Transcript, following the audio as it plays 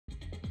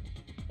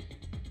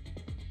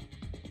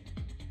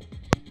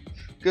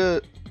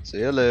Good. Say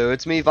hello,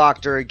 it's me,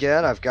 Voctor,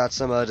 again. I've got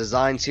some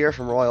designs here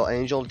from Royal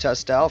Angel to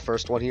test out.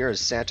 First one here is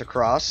Santa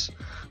Cross.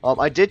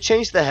 I did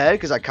change the head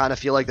because I kind of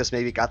feel like this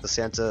maybe got the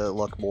Santa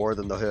look more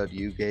than the hood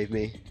you gave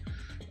me.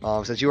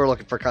 Since you were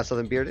looking for kind of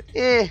something bearded,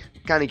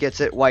 kind of gets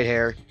it. White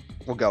hair,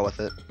 we'll go with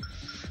it.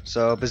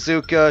 So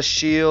bazooka,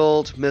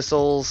 shield,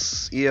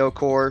 missiles, EO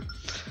core.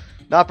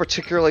 Not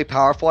particularly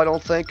powerful, I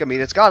don't think. I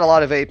mean, it's got a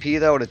lot of AP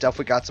though, and it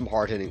definitely got some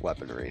hard-hitting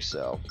weaponry.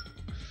 So,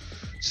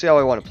 see how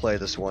I want to play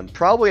this one.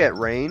 Probably at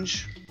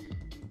range.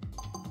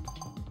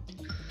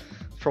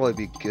 Probably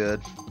be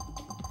good.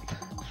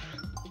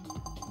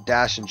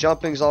 Dash and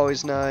jumping is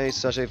always nice,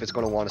 especially if it's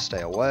going to want to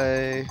stay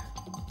away.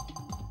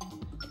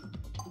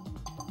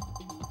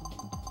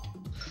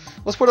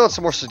 Let's put on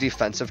some more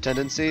defensive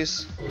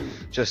tendencies,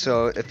 just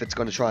so if it's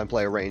going to try and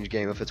play a range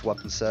game, if it's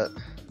weapon set.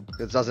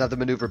 It doesn't have the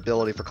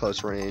maneuverability for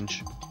close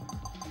range.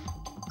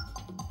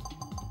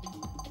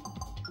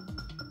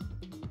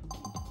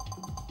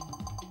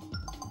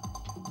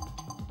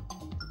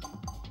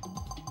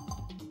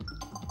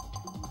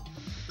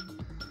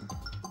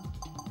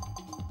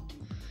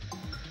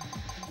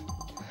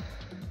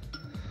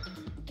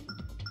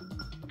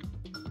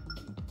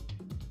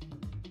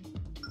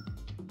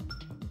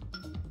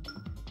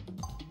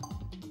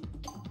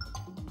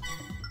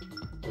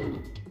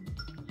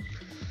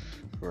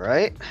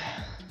 Right.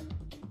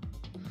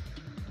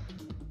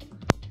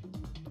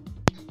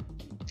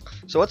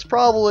 So let's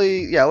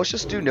probably, let's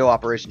just do no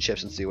operation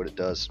chips and see what it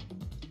does.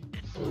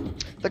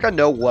 I think I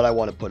know what I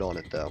want to put on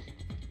it though.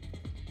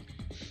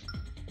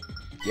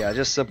 Yeah,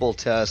 just simple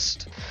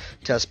test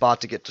bot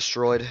to get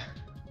destroyed.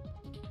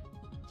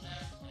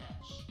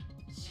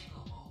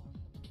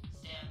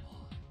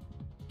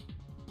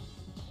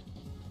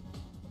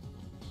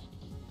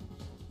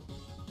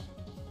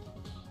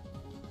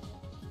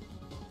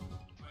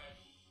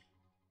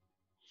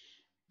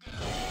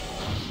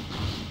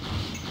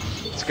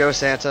 Let's go,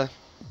 Santa.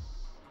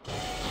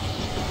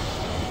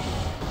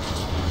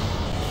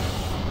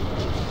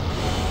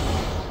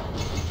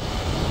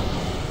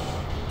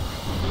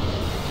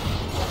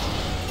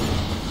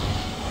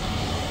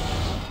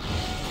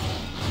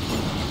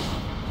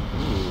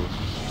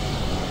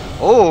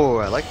 Oh,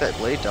 I like that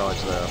blade dodge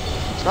though.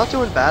 It's not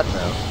doing bad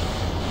though.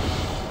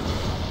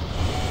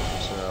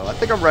 So I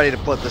think I'm ready to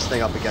put this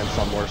thing up against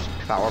some more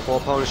powerful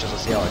opponents just to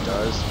see how it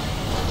does.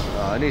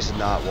 It needs to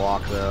not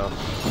walk though.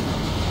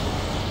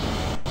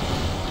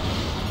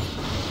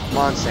 Come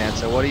on,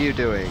 Santa, what are you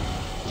doing?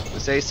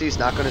 This AC's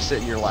not going to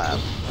sit in your lap.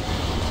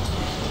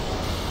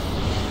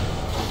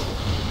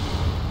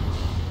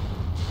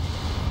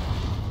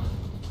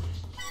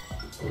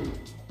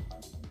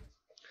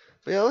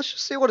 But yeah, let's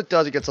just see what it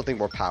does against something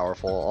more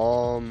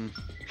powerful.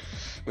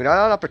 I mean,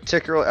 I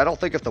don't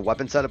think if the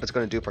weapon setup it's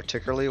going to do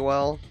particularly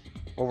well.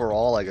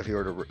 Overall, like if you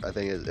were to, I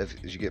think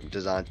if you get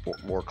designed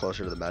more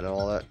closer to the meta and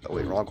all that. Oh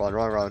wait, wrong one,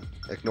 wrong.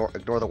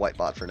 Ignore the white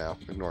bot for now.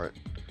 Ignore it.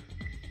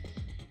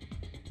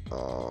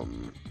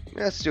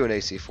 Yeah, let's do an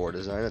AC4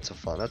 design.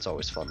 That's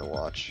always fun to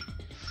watch.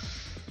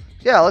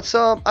 Yeah, let's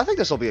I think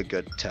this will be a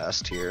good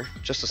test here,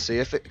 just to see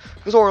if it,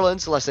 because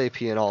Orlan's less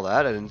AP and all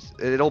that, and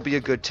it'll be a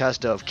good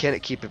test of can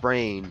it keep it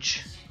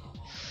range.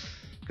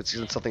 It's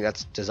something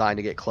that's designed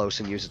to get close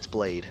and use its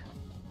blade.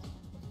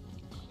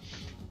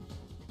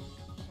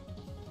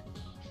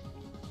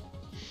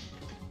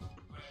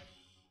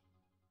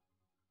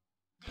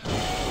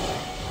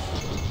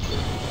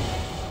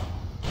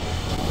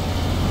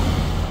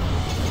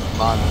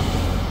 Come on.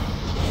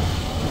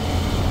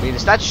 I mean,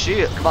 it's that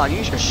shield. Come on,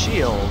 use your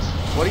shield.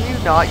 What are you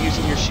not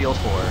using your shield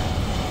for?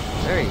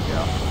 There you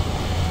go.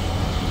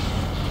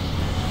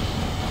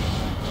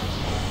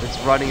 It's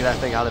running that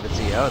thing out of its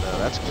EO though.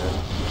 That's good.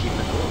 Keep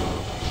it cool.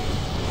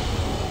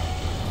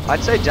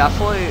 I'd say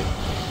definitely.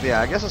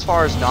 Yeah, I guess as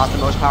far as not the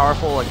most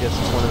powerful, I guess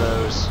it's one of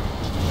those.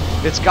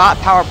 It's got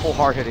powerful,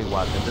 hard-hitting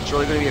weapons. It's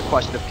really going to be a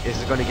question of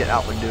is it going to get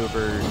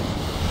outmaneuvered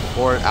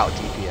or out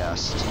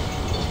DPS'd.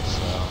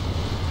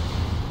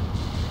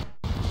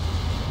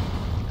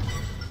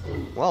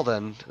 Well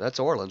then, that's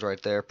Orlan's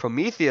right there.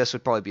 Prometheus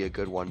would probably be a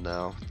good one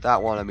though.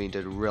 That one, I mean,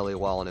 did really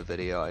well in a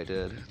video I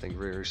did, I think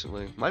very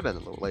recently. Might have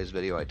been the latest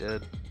video I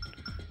did.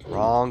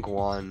 Wrong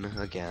one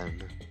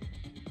again.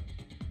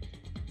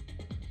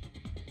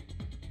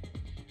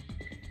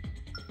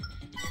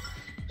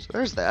 So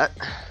there's that.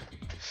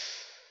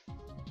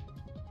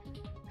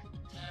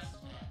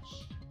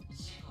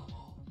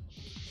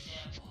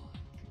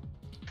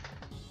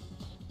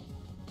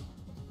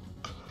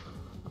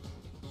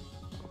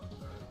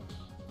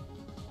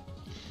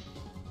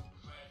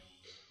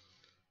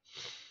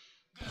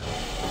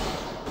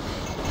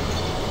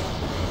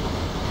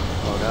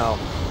 No.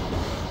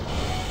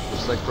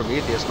 Looks like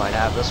Prometheus might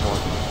have this one.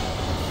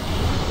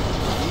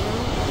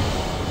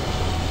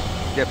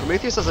 Yeah,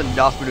 Prometheus has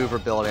enough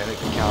maneuverability, I think,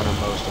 to counter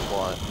most of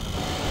what.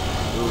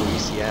 Ooh,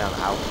 ECM,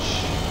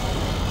 ouch.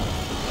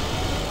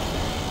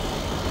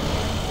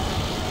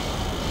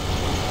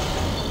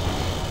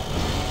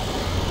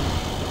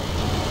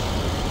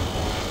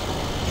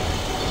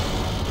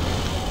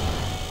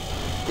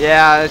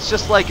 Yeah, it's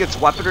just like its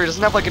weaponry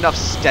doesn't have like enough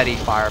steady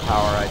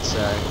firepower, I'd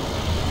say.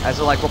 As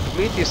of like, well,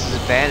 Prometheus'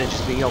 advantage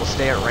is being able to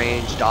stay at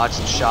range, dodge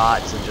some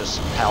shots, and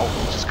just pelt,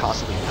 and just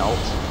constantly pelt.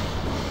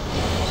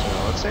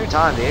 So at the same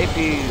time, the AP,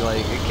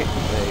 like, it can't,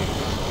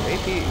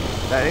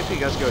 that AP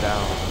does go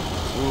down.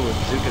 Ooh, and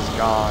bazooka's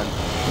gone.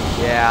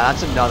 Yeah,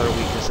 that's another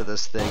weakness of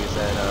this thing, is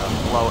that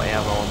low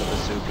ammo on the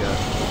bazooka.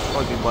 It'd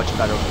probably be much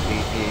better with the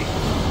BP.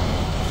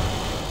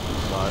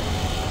 But,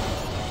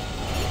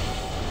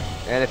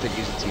 and if it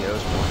uses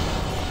TOs more.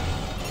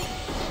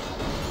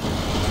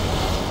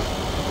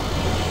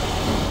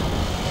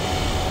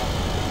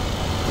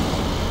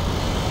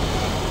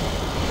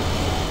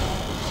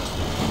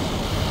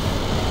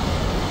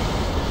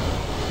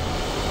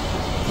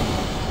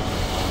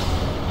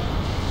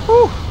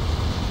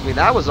 I mean,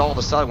 that was all of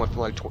a sudden went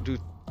from like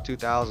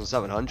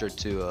 2,700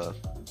 to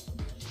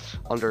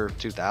under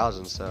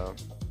 2,000, so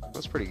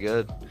that's pretty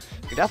good.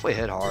 You definitely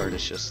hit hard.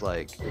 It's just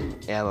like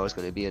ammo is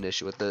going to be an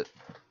issue with it.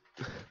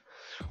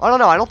 I don't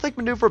know. I don't think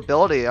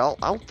maneuverability. I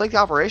don't think the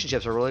operation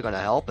chips are really going to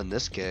help in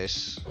this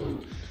case.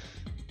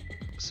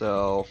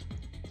 So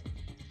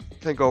I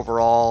think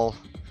overall,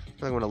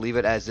 I'm going to leave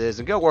it as is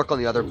and go work on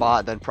the other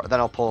bot. Then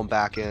I'll pull him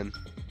back in.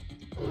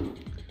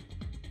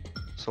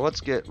 So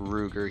let's get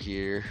Ruger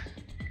here.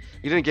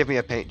 You didn't give me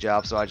a paint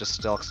job, so I just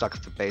still stuck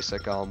with the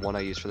basic one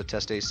I used for the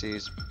test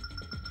ACs.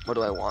 What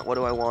do I want? What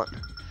do I want?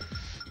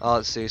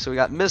 Let's see. So we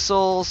got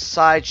missiles,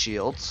 side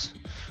shields,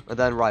 and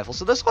then rifles.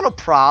 So this one will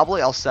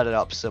probably, I'll set it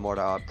up similar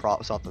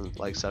to something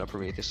like set up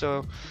Prometheus.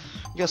 So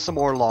I guess some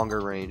more longer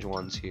range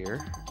ones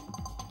here.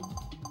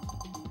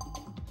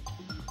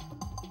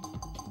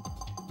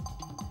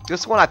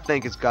 This one I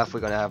think is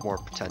definitely going to have more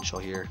potential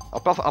here. I'll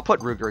put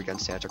Ruger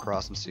against Santa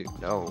Claus and see.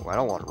 No, I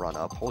don't want to run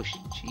up. Holy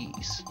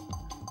jeez.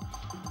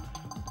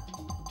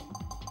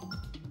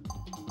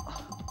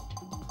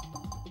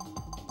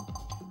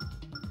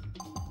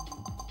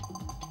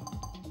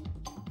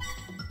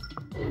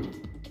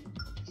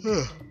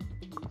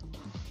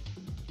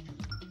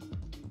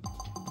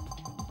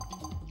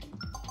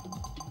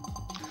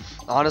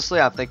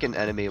 Honestly, I'm thinking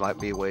enemy might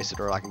be wasted,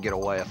 or I can get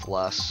away with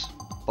less.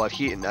 But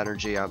heat and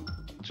energy, I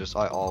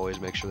always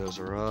make sure those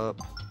are up.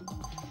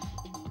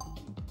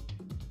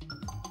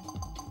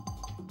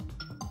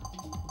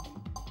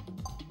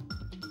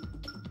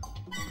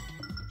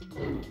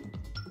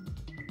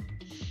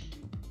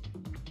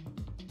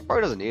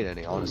 Probably doesn't need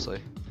any, honestly,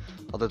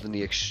 other than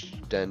the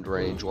extend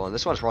range one.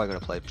 This one's probably going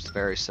to play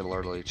very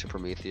similarly to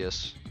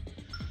Prometheus.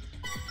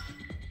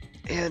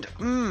 And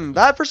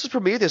that versus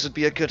Prometheus would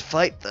be a good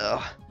fight,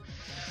 though.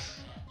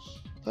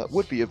 That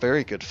would be a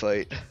very good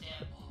fight.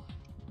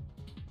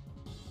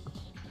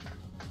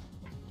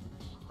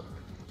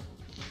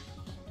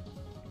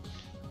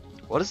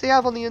 What does he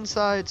have on the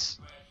insides?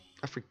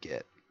 I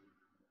forget.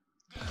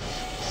 I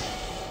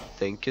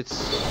think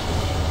it's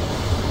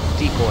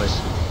decoys.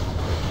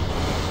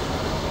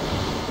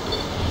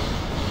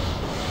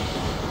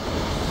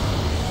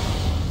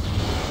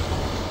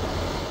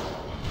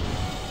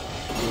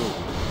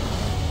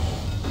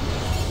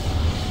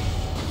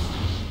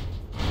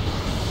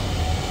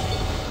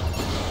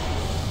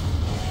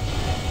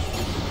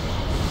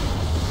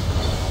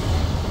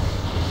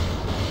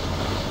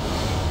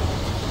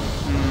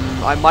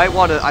 I might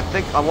want to,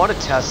 I want to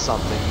test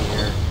something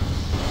here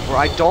where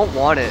I don't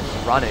want it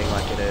running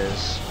like it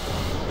is.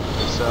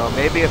 So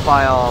maybe if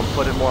I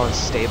put it more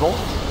unstable,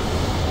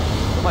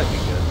 it might be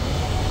good.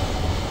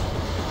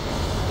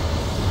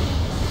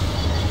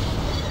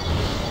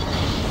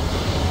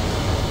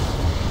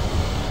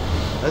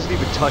 Doesn't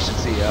even touch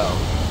its CO.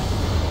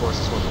 Of course,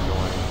 this one's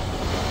annoying.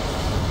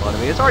 But I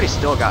mean, it's already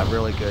still got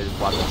really good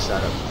weapon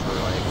setup for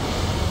like.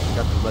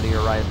 Got the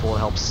linear rifle, it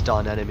helps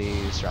stun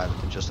enemies rather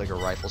than just like a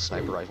rifle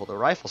sniper rifle. The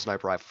rifle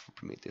sniper rifle for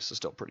Prometheus is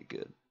still pretty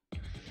good.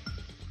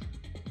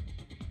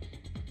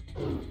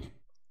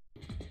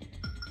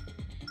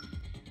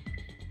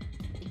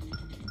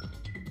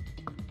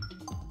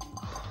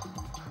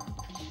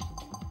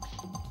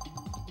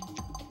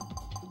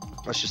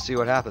 Let's just see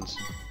what happens.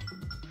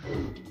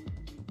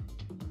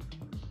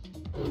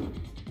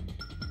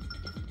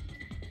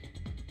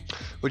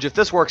 Which, if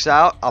this works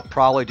out, I'll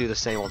probably do the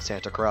same on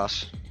Santa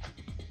Claus.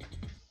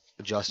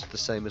 Adjust it the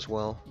same as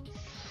well.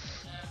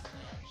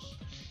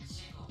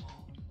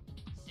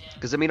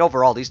 Because, I mean,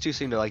 overall, these two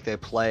seem to like they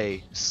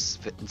play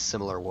in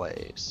similar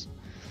ways.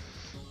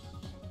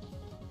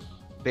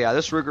 But yeah,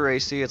 this Ruger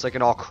AC, it's like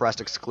an all Crest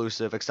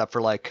exclusive, except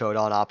for like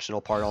Codon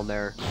optional part on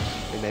there.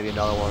 And maybe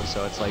another one,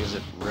 so it's like, is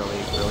it really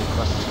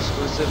Crest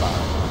exclusive? I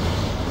don't know.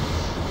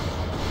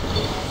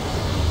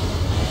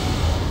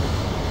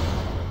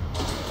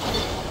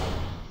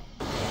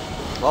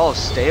 Well,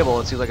 it's stable.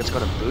 It seems like it's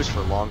going to boost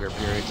for longer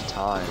periods of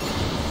time.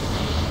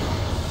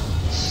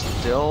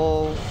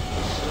 Still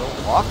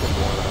walking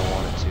more than I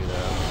wanted to,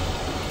 though.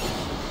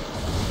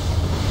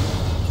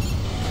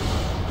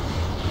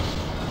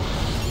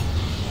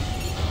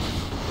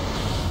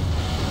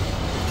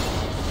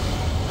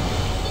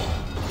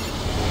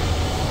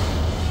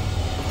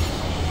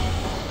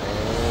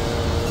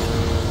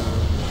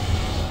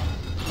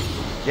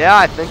 Yeah,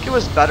 I think it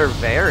was better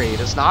varied.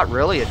 It's not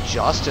really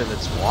adjusted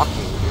its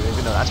walking,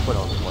 even though that's put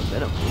on 1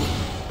 minute.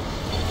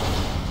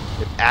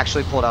 It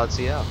actually pulled out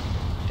CF.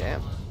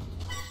 Damn.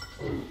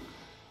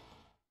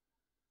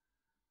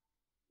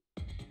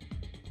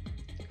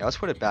 Yeah, let's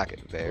put it back at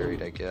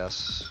varied, I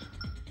guess.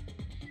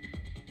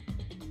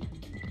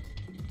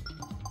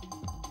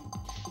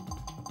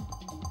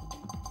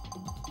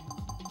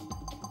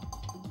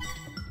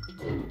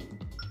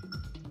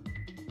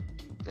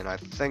 And I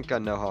think I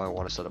know how I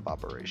want to set up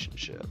operation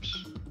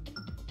ships.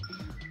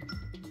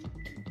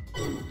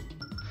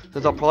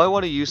 Since I'll probably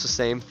want to use the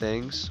same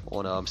things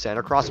on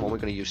Santa Cross, I'm only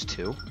going to use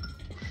 2.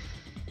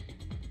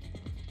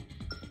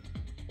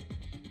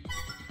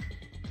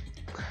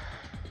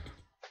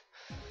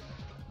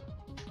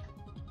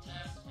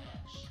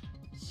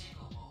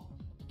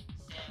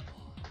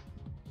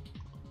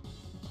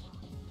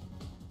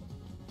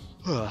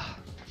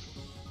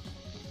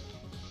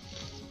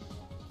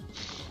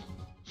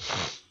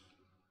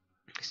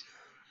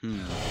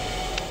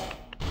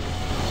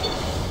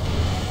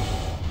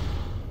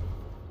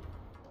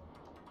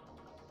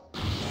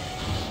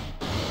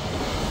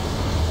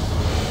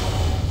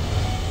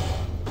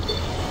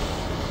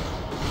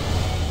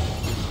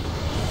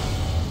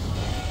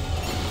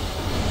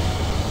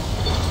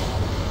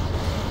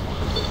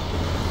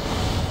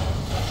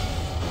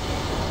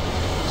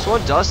 This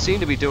one does seem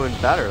to be doing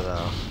better,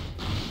 though.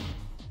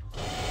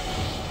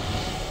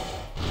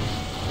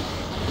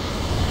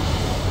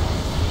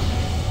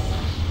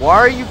 Why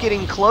are you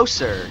getting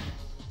closer?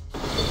 Oh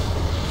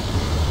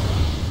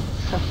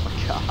my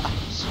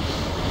gosh.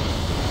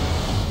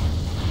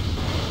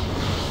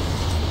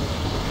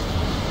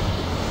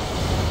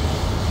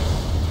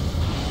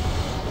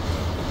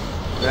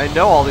 And I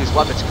know all these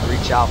weapons can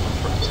reach out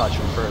from touch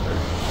from further.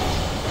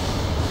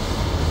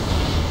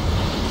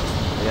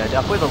 Yeah,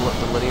 definitely the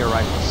linear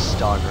rifle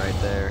stun right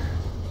there.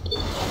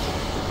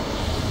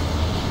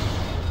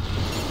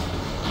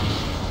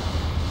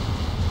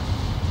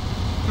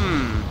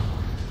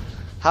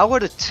 How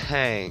would a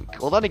tank?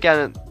 Well, then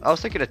again, I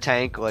was thinking a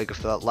tank, like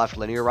if the left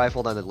linear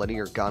rifle, then the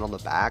linear gun on the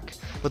back.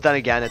 But then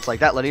again, it's like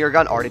that linear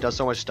gun already does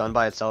so much stun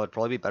by itself. It'd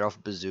probably be better off a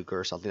bazooka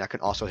or something that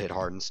can also hit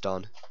hard and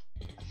stun.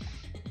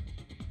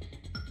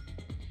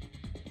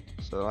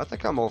 So I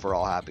think I'm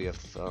overall happy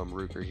with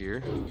Ruger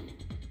here.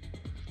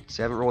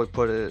 See, I haven't really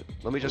put it.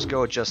 Let me just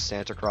go with just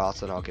Santa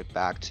Claus, and I'll get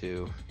back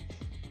to.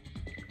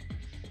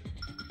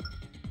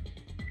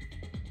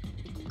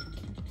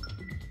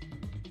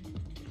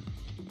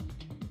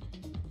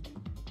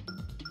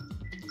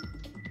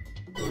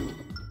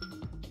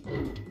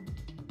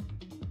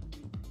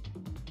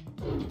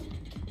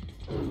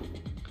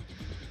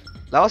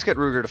 Now let's get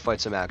Ruger to fight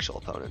some actual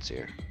opponents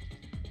here.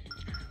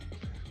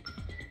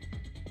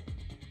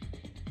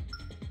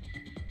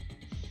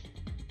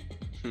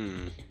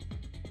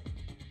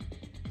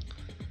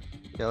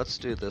 Yeah, let's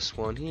do this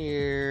one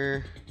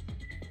here.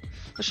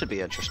 This should be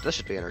interesting. This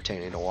should be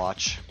entertaining to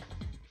watch.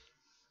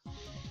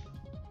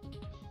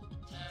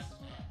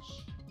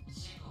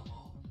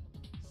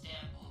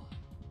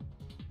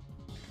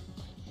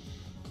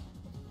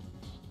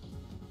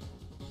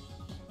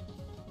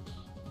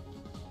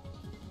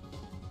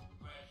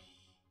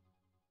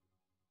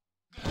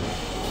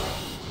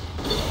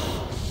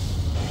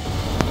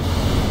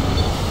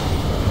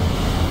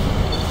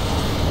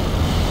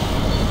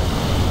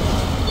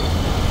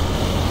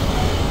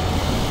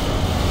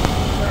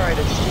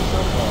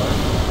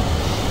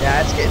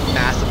 Yeah, it's getting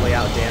massively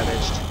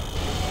outdamaged.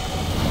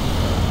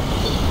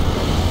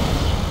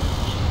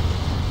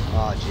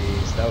 Oh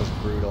jeez, that was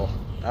brutal.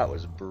 That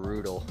was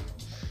brutal.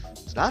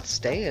 It's not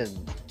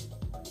staying.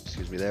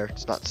 Excuse me there.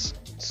 It's not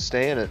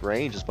staying at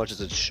range as much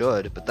as it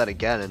should, but then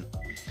again,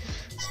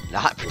 it's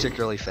not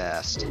particularly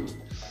fast.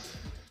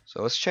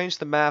 So let's change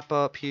the map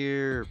up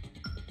here.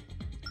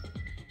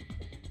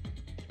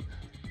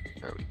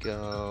 There we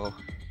go.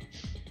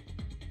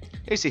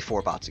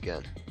 AC4 bots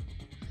again.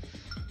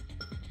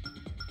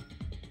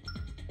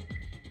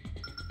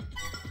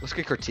 Let's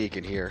get critique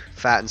in here.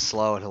 Fat and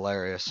slow and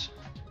hilarious.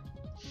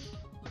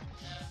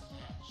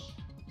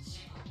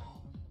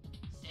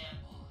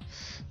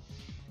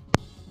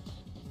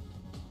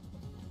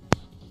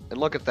 And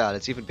look at that,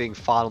 it's even being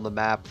fought on the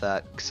map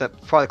that,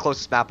 except probably the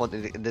closest map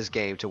in this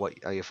game to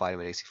what you fight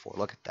him in AC4.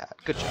 Look at that.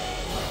 Good job.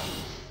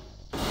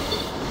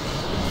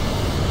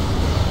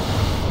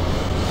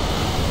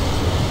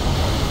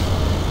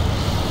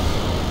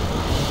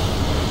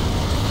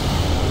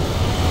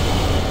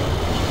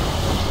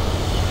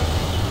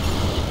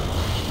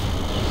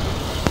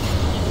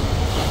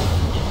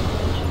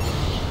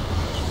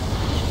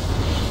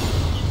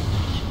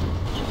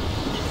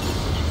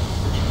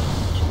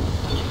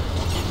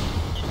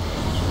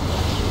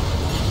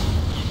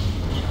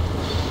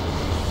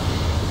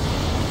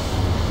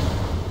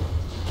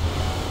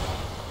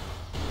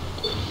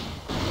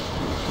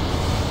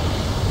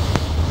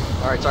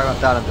 Alright, sorry about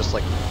that. I'm just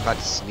like about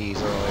to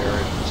sneeze earlier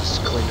and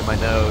just cleaning my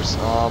nose.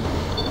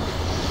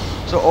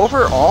 So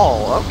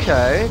overall,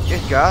 okay,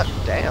 it got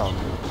down.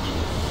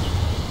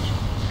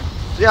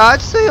 So Yeah,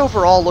 I'd say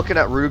overall, looking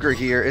at Ruger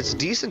here, it's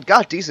decent,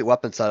 got decent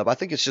weapon setup. I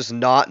think it's just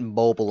not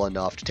mobile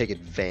enough to take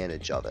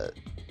advantage of it.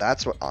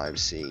 That's what I'm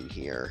seeing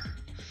here.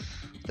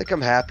 I think I'm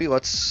happy.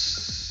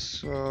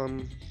 Let's,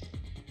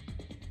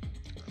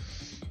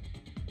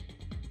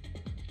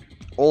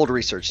 old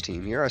research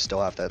team here. I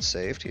still have that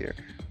saved here.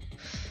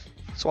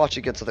 Let's watch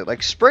it get something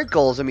like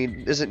Sprinkles. I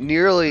mean, isn't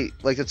nearly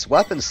like its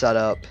weapon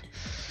setup.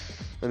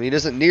 I mean,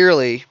 isn't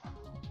nearly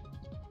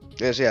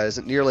as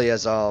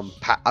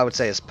I would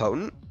say as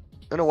potent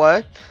in a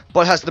way,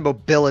 but has the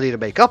mobility to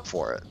make up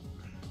for it.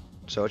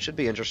 So it should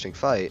be an interesting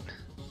fight.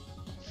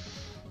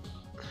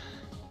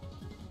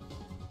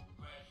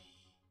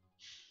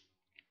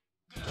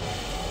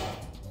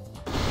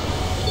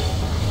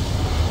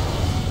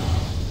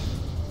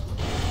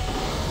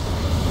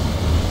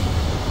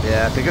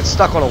 Yeah, if it gets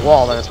stuck on a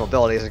wall, then its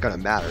mobility isn't going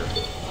to matter.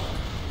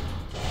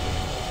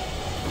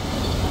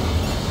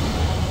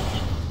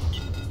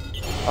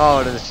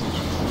 Oh,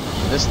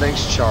 this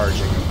thing's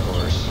charging, of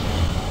course.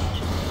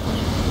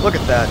 Look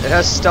at that. It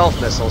has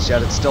stealth missiles,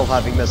 yet it's still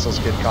having missiles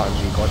get caught in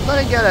decoy.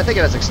 But again, I think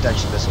it has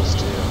extension missiles,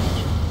 too.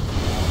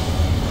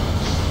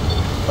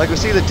 Like, we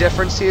see the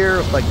difference here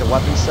with, like, the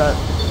weapon set.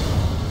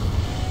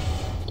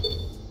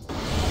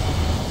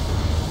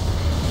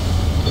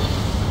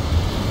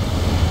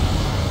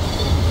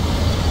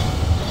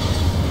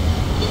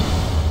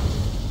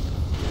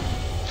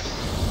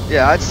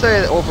 Yeah, I'd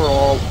say that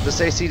overall, this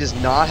AC does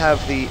not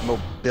have the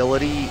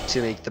mobility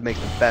to make the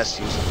best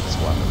use of its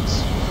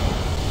weapons.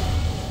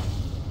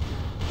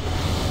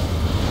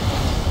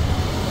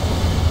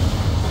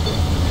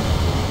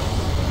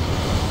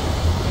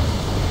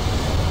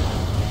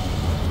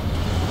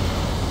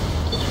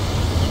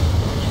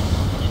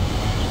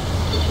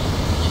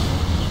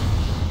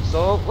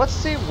 So let's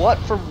see what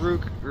from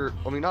Ruger.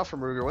 I mean, not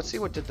from Ruger. Let's see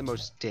what did the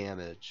most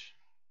damage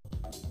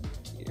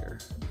here.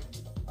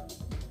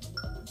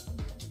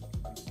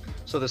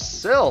 So the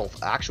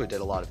Sylph actually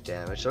did a lot of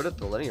damage. So did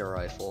the linear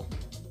rifle.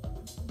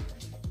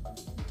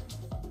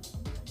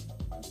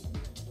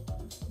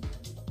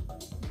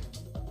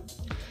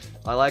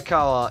 I like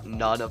how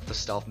none of the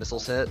stealth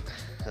missiles hit.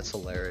 That's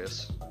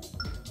hilarious.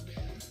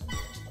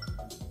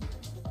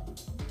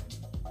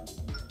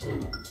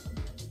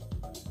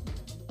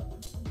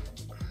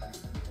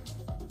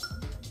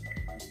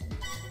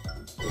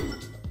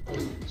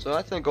 So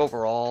I think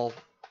overall,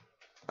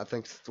 I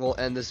think we'll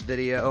end this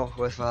video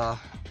with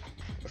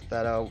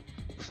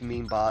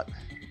meme bot.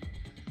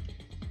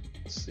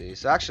 Let's see.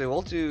 So actually,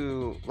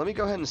 let me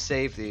go ahead and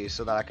save these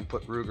so that I can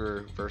put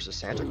Ruger versus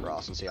Santa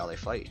Claus and see how they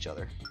fight each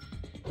other.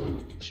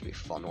 Should be a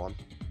fun one.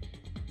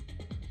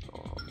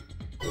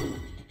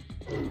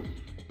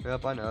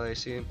 Yep, I know.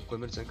 AC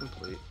equipment's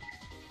incomplete.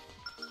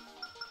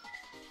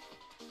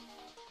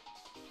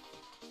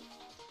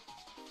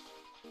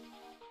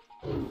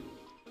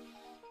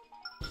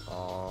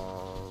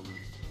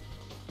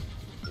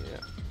 Yeah.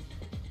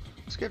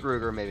 Let's get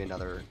Ruger maybe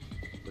another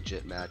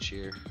legit match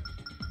here.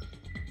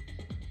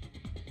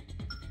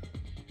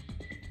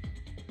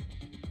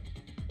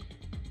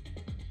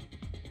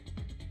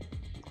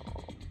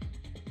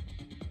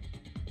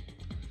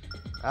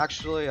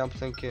 Actually, I'm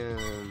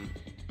thinking,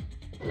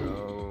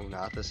 no,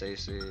 not this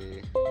AC.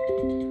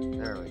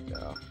 There we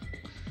go.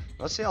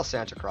 Let's see how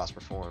Santa Claus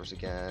performs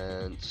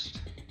against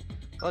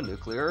a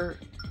nuclear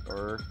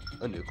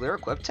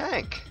equipped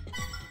tank.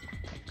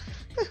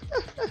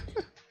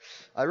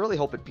 I really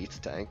hope it beats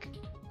tank.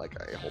 Like,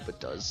 I hope it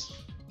does.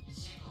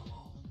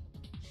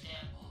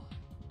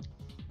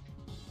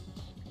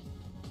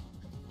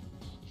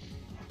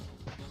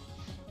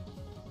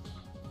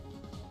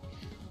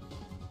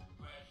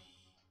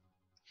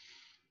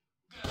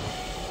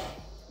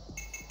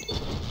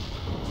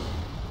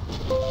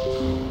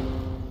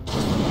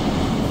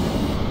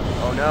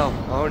 Oh no,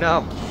 oh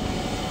no,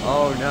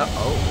 oh no,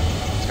 oh,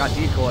 it's got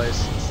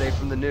decoys, it's safe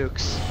from the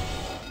nukes.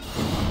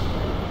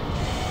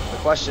 The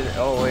question,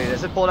 oh wait,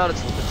 is it pulled out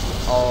its,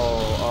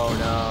 oh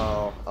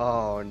no,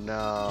 oh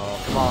no,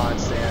 come on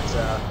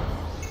Santa,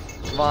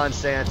 come on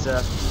Santa.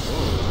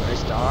 Ooh,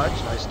 nice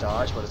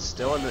dodge, but it's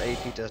still in the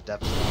AP deficit.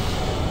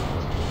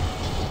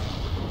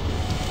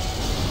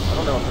 I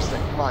don't know if this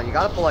thing, come on, you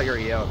gotta pull out your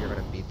EO if you're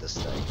gonna beat this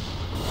thing.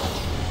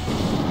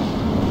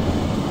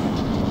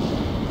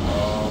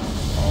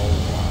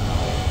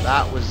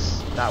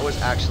 That was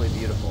actually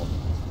beautiful.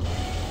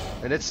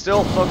 And it's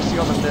still focusing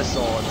on the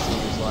missile, it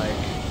seems like,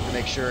 to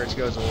make sure it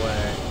goes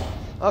away.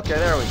 Okay,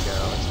 there we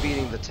go. It's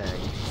beating the tank.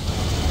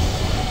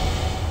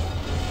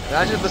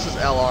 Imagine if this is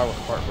LR with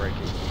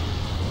heartbreaking.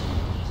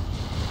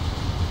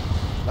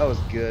 That was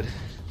good.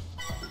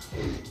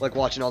 Like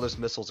watching all those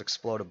missiles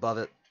explode above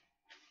it.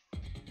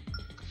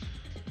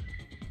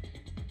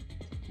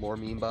 More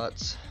meme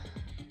bots.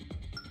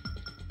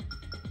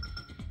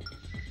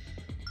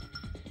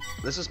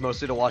 This is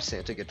mostly to watch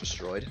Santa get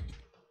destroyed,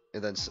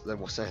 and then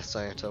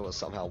Santa will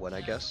somehow win, I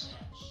guess.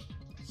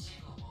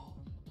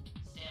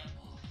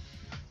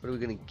 What are we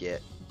gonna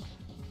get?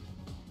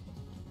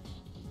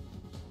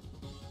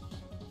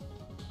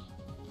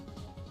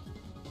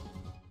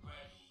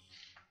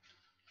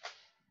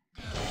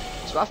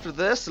 So after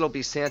this, it'll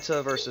be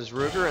Santa versus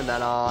Ruger, and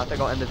then I think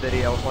I'll end the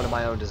video with one of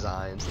my own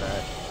designs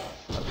that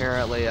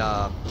apparently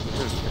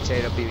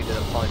Potato beat me to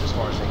the punch as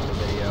far as making the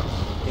video.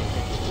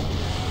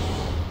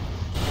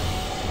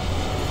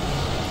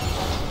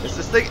 Is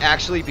this thing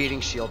actually beating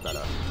shield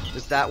meta?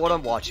 Is that what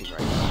I'm watching right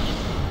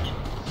now?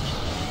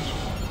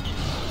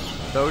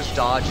 Those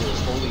dodges,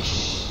 holy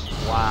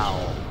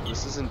wow.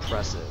 This is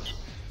impressive.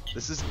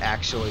 This is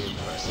actually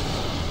impressive.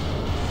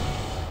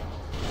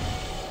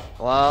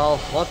 Well,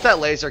 once that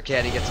laser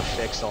cannon gets a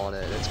fix on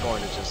it, it's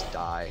going to just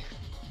die.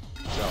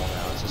 So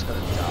now it's just going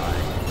to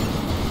die.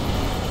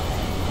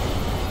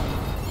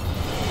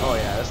 Oh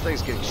yeah, this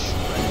thing's getting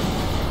shredded.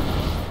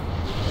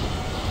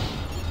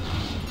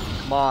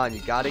 Come on, you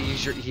gotta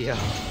use your EO.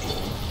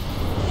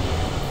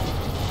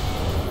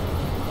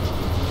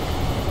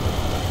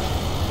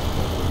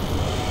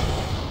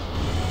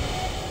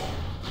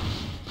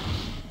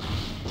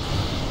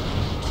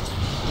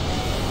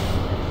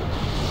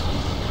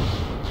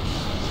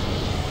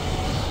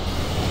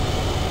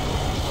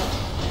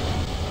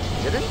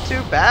 Didn't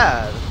do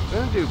bad.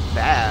 Didn't do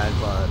bad,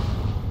 but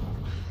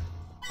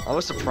I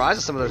was surprised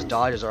at some of those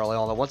dodges early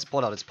on. Once it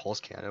pulled out its pulse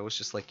cannon, it was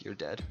just like, you're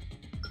dead.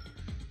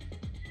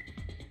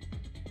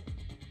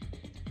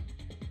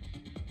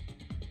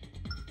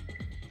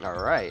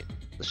 Alright.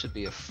 This should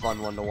be a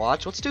fun one to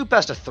watch. Let's do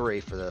best of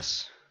 3 for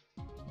this.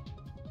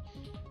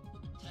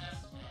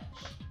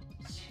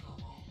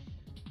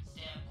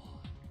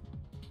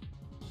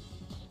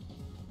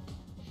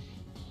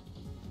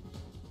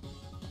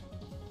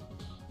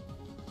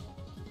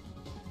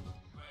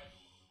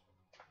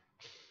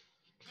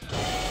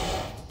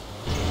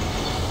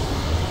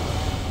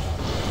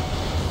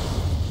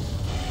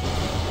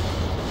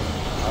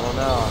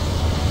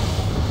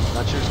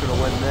 Not sure who's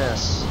gonna win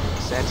this.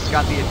 Santa's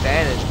got the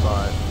advantage,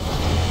 but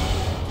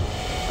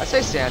I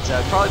say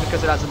Santa probably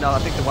because it has enough. I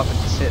think the weapon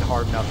just hit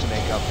hard enough to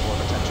make up for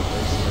potential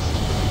laziness.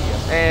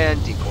 Yes,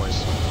 and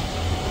decoys.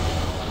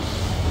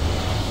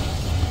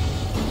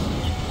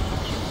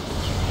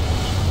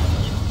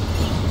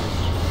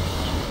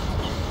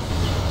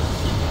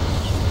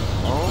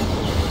 Oh,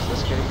 is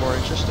this getting more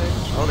interesting?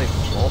 Oh, they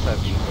both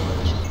have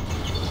decoys.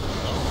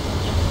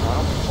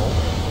 Wow,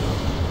 both.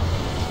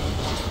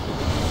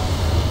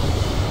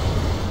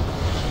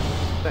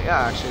 But yeah,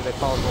 actually, they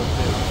followed both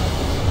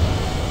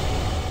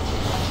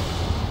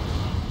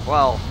too.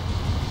 Well,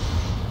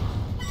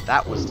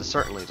 that was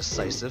certainly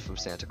decisive from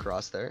Santa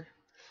Cross there.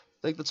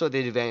 I think that's what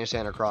the advantage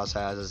Santa Cross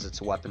has is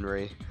its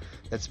weaponry.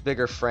 It's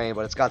bigger frame,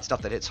 but it's got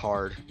stuff that hits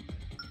hard.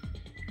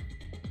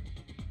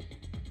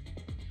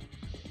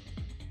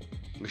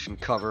 We should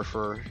cover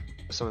for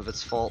some of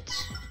its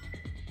faults.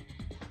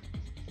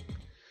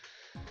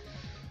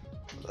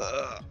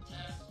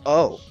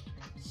 Oh,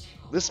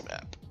 this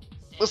map.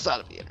 This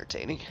ought to be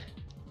entertaining.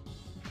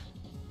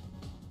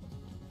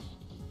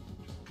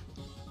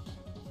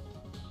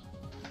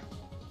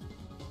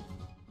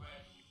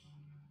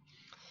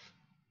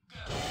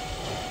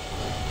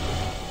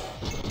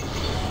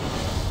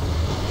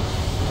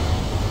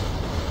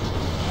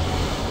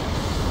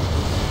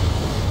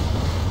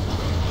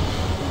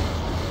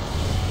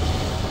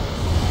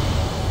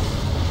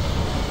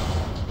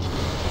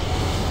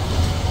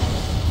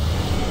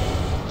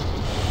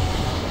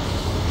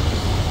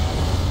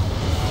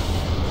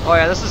 Oh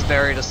yeah, this is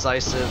very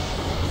decisive.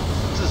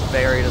 This is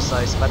very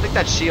decisive. I think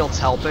that shield's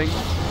helping.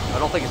 I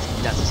don't think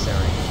it's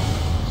necessary.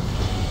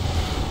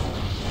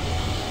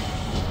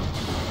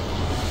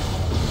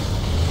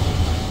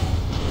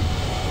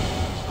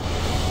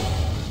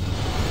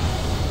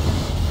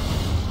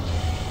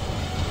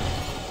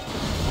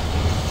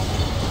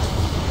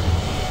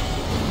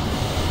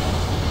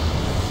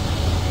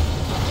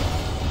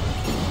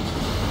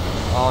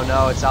 Oh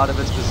no, it's out of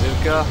its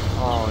bazooka.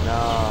 Oh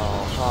no.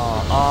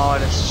 Oh,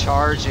 and it's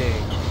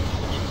charging.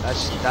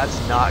 That's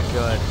not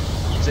good.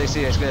 So you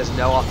see, it has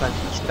no offense.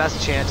 Its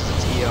best chance is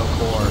its EO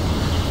core,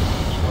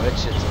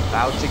 which it's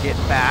about to get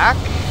back.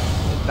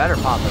 It better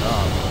pop it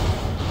up.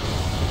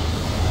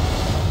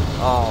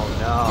 Oh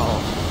no.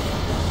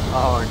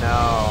 Oh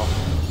no.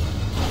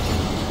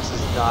 This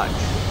is not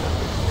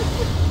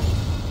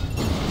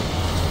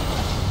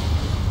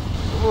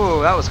good.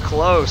 Ooh, that was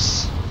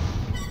close.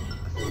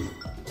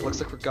 Looks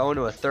like we're going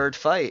to a third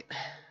fight.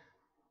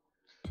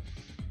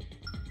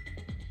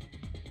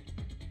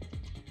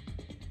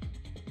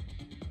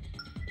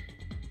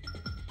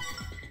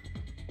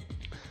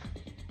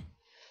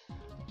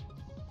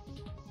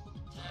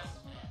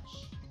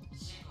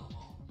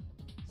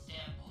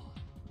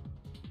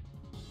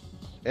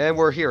 And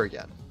we're here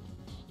again.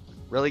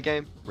 Really,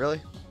 game?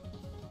 Really?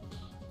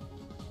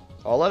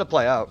 I'll let it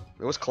play out.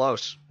 It was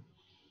close.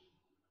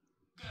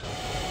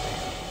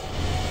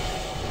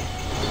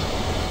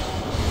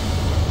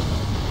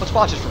 Let's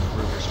watch it from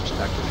Ruger's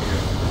perspective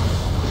here.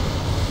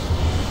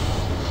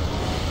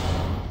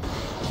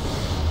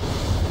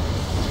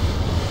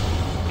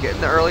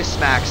 Getting the early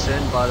smacks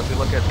in, but if we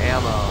look at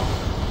ammo,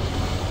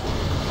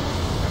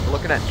 if we're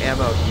looking at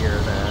ammo here,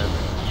 then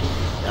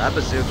yeah, that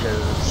bazooka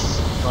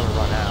is gonna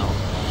run out.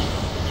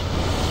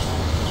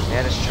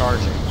 And it's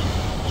charging.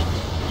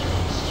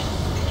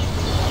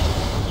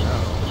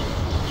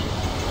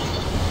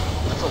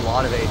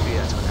 lot of AP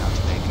that's going to have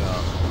to make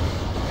up.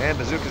 And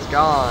Bazooka's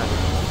gone.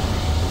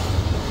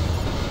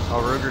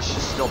 Oh, Ruger's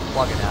just still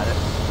plugging at it.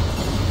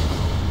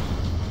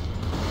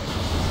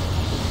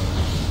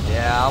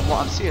 Yeah,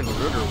 I'm seeing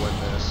Ruger win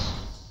this.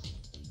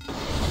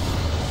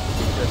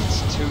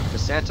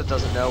 Because Santa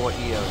doesn't know what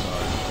EOs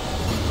are.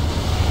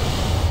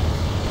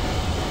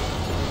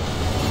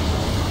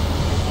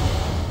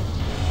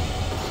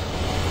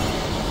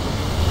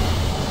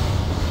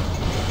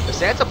 If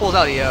Santa pulls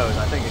out EOs,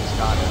 I think he's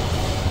got it.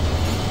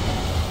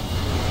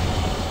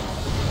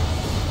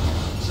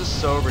 This is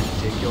so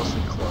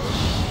ridiculously close.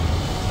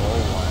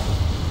 Oh,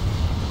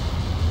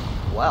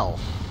 what? Well,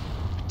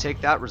 take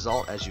that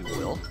result as you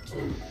will.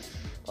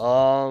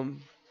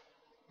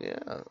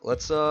 Yeah,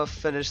 let's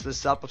finish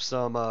this up with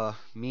some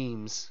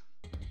memes.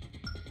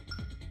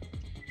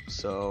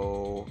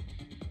 So,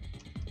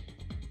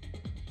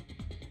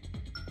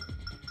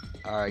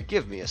 alright,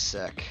 give me a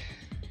sec.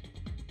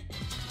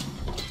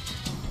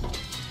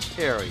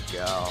 Here we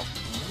go.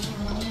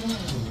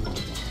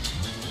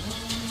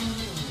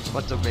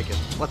 Let's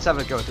have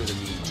it go through the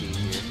meme team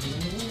here.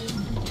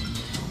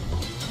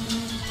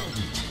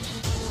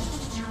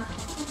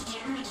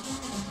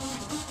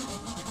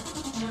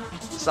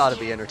 This ought to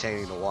be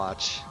entertaining to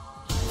watch.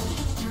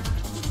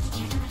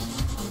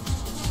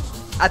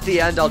 At the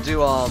end, I'll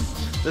do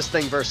this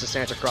thing versus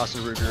Santa Claus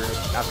and Ruger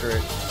after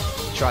it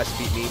tries to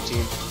beat Meme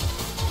Team.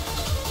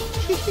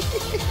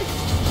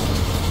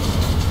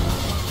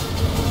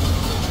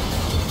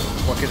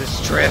 Look at this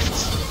drift.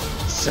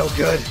 So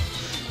good.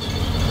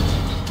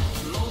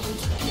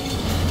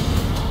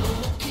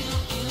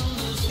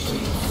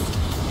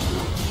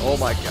 Oh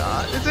my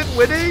god. Is it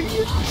winning?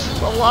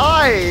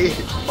 Why?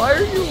 Why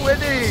are you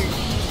winning?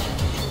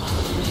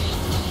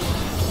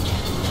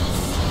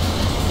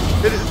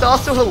 It is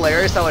also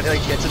hilarious how it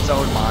like hits its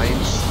own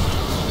mines.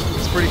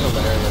 It's pretty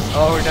hilarious.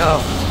 Oh no.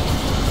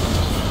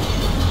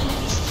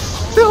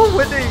 Still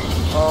winning.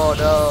 Oh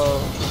no.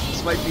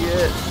 This might be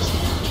it.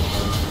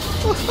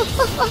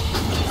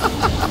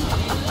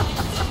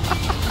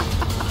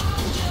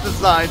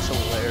 Design's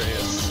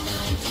hilarious.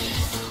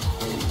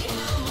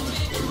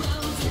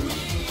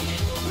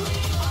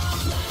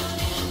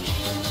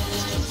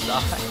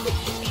 Design.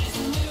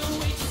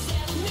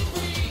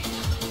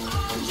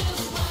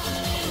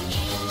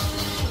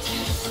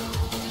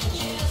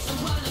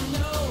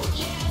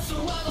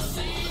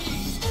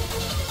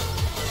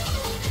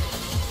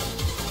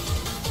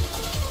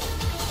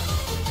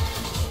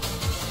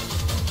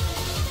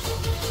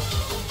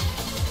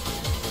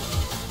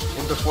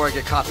 Before I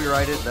get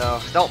copyrighted, though,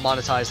 don't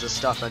monetize this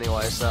stuff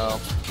anyway, so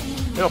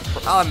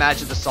I'll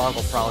imagine the song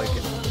will probably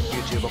get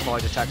YouTube will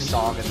probably detect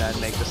song and then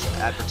make this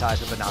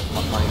advertisement, but not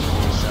money for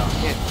me. So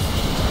yeah.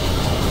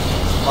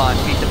 Come on,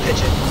 beat the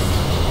pigeon.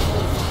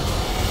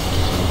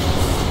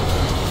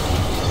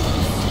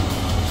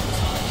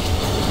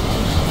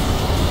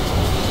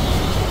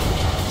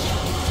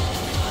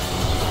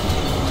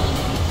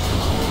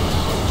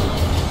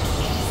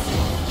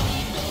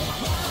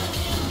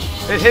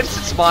 It hits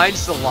its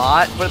mines a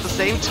lot, but at the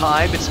same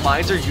time, its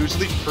mines are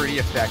usually pretty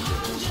effective.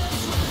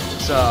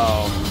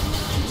 So...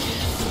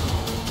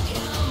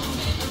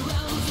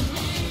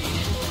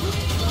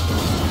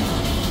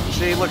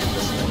 see, look at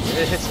this thing.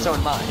 It hits its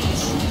own mines.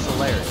 It's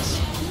hilarious.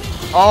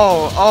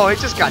 Oh, it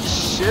just got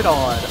shit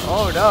on.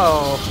 Oh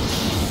no.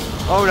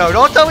 Oh no,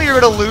 don't tell me you're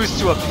gonna lose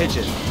to a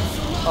pigeon.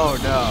 Oh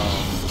no.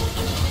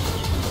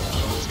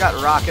 It's got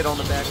rocket on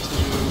the back too.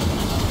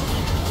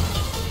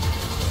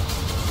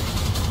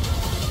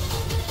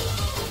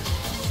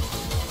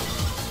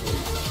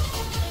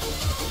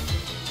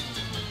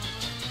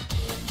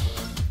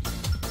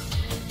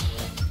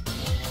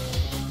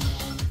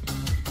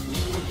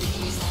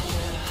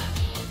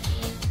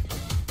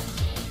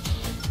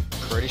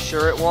 Pretty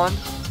sure it won.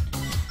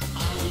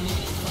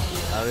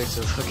 I need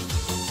to look.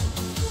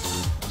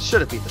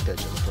 Should have beat the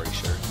pigeon, I'm pretty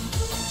sure.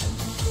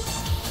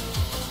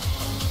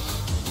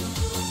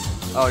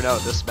 Oh no,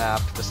 this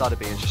map. This ought to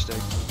be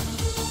interesting.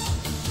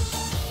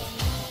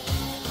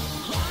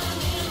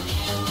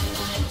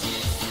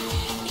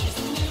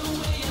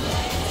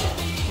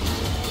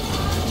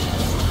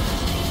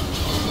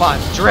 Come on,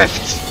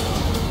 drift!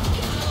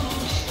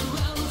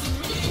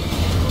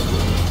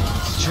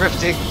 It's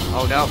drifting.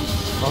 Oh no.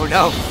 Oh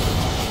no.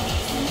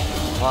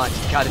 Come on, you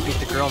gotta beat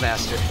the Grill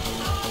Master.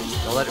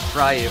 Don't let it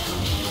fry you.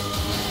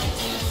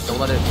 Don't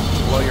let it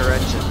blow your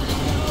engine.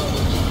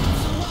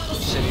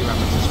 Shitty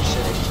references are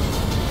shitty.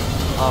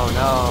 Oh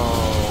no.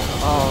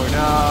 Oh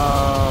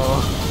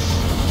no.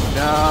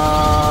 No.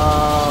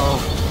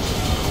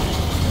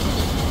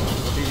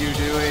 What are you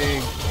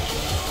doing?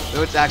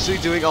 No, it's actually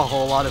doing a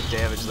whole lot of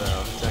damage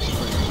though. It's actually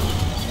pretty cool.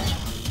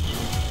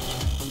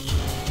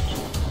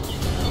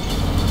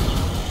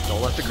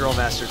 Don't let the Grill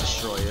Master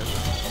destroy you.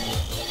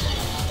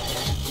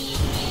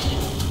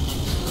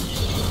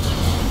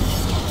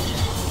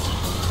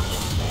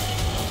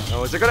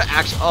 Oh, is it gonna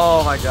actually?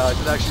 Oh my god,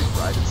 it actually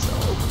fried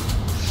itself.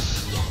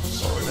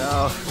 Oh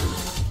no.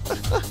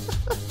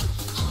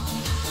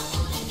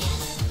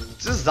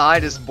 This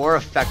design is more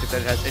effective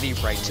than it has any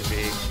right to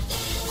be.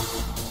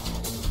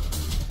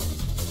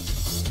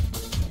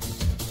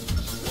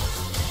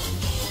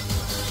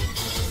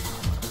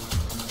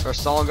 Our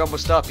song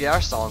almost up. Yeah,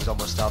 our song's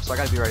almost up, so I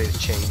gotta be ready to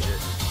change it.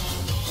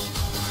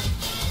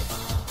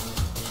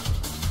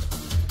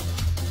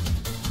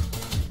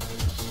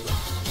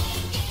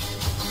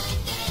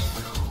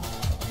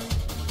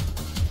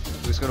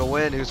 Who's gonna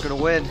win? Who's gonna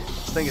win?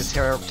 This thing is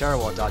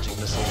terrible at dodging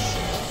missiles.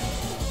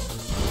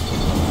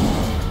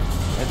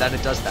 And then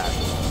it does that.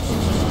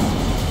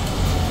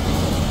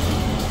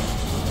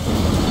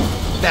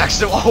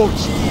 Maximum. Oh,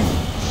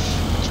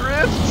 jeez.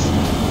 Drift.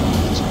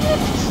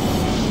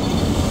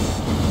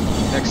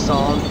 Next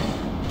song.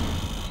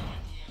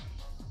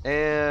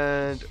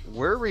 And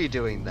we're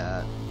redoing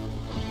that.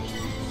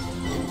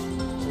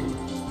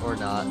 Or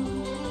not.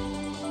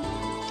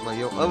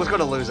 Well, I was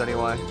gonna lose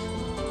anyway.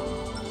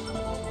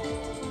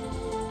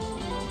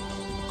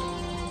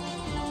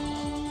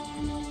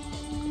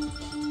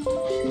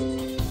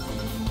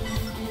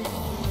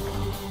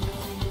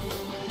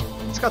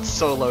 It's got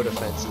so low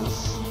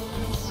defenses.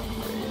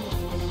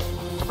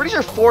 I'm pretty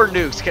sure 4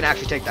 nukes can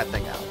actually take that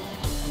thing out.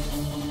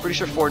 Pretty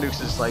sure 4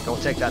 nukes is like, I'll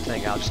take that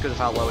thing out just because of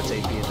how low its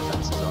AP and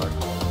defenses are.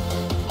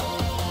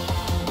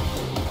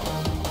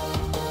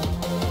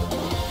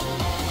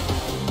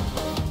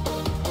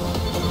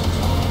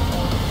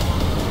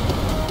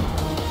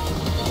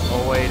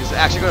 Oh wait, is it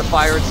actually going to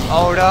fire its...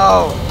 Oh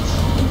no!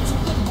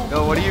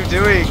 No, what are you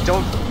doing?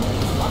 Don't...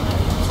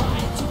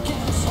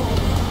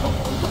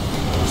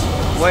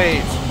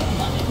 Wait.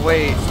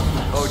 Wait.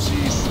 Oh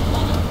jeez.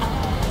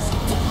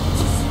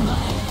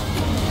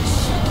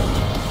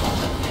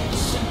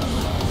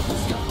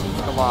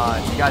 Come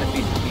on, you gotta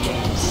beat the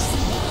beams.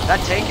 That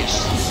tank is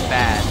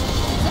bad.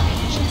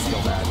 You should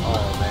feel bad.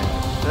 Oh man.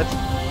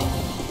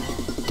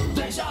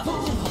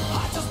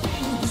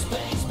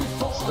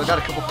 Still got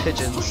a couple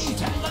pigeons.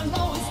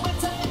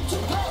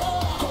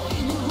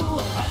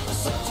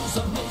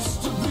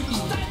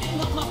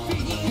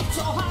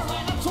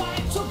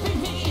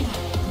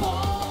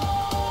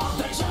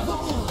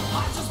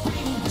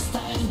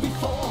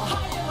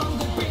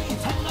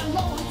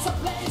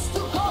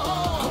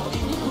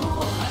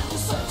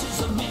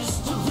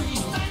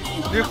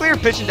 Nuclear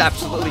pigeon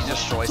absolutely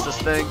destroys this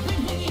thing,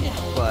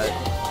 but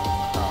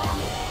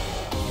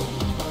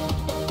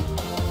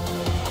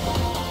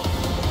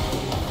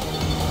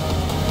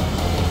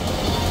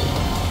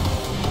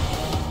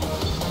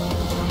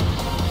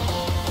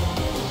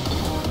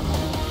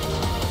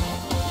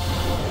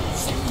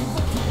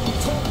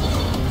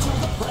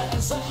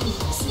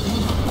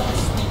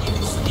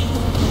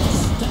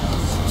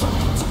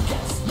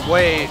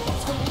wait,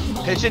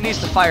 pigeon needs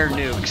to fire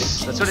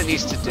nukes. That's what it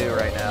needs to do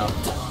right now.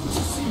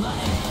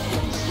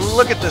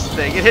 Look at this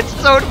thing. It hits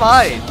its own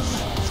mines.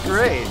 It's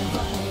great.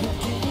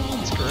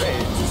 It's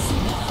great.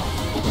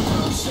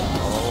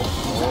 Oh,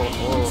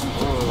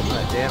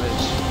 that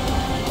damage.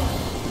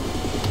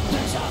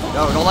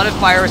 No, don't let it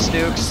fire its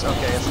nukes.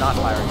 Okay, it's not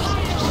firing its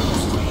nukes.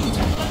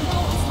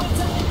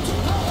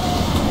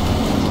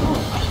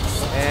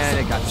 And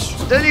it got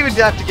destroyed. It doesn't even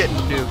have to get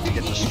nuked to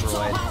get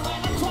destroyed.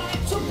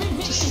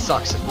 It just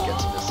sucks if it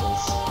gets missiles.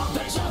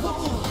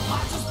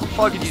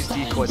 Probably could use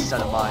decoys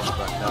instead of mines,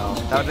 but no,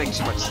 that would make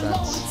too much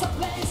sense.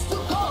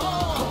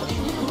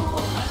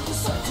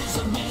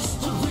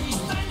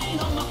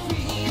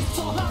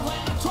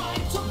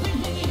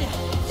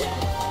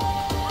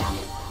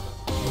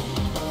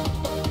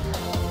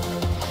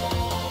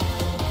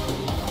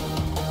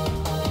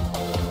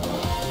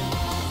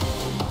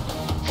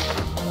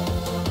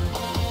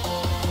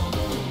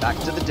 Back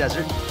to the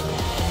desert.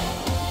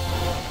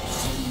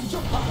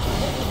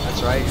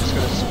 That's right, you're just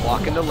gonna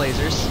walk into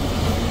lasers.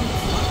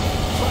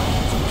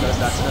 Because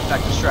that's an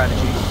effective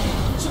strategy.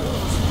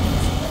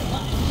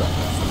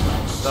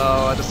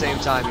 So at the same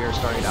time you're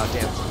starting to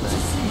outdamage the thing.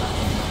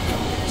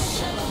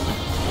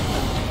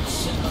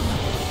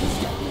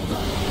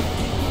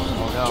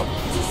 Oh no.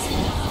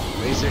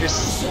 Lasers.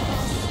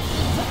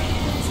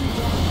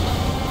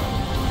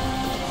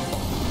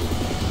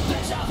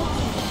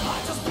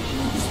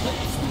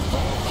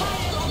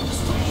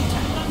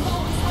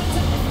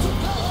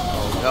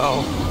 Oh no.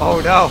 Oh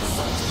no.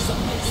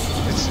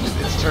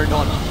 It's turned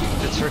on.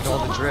 It's turned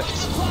on the drift.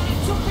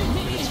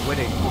 And it's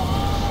winning.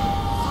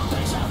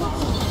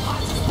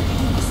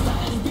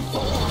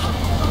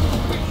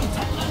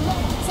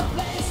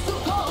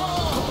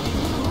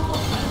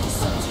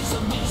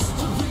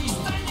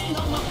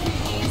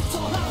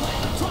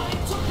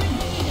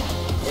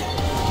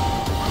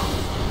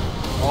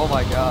 Oh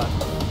my god.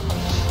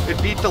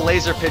 It beat the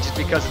laser pigeons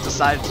because it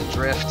decided to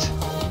drift.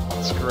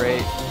 It's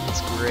great.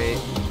 It's great.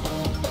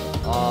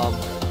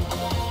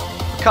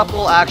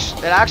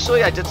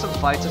 Actually, I did some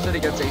fights with it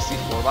against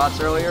AC4 bots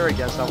earlier,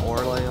 against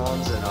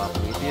Orleans and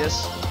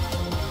Prometheus.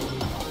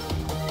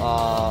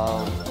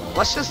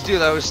 Let's just do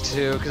those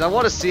two, because I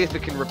want to see if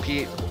it can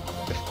repeat,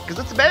 because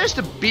it's managed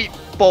to beat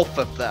both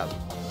of them.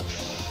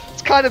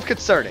 It's kind of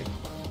concerning.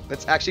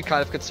 It's actually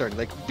kind of concerning.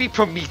 Like, beat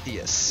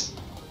Prometheus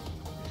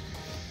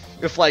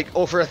with like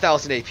over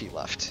 1,000 AP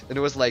left, and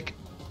it was like,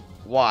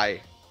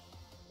 why?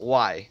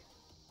 Why?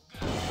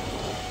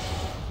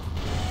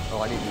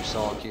 Oh, I need a new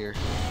song here.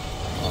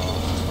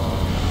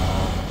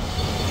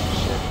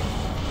 Shit.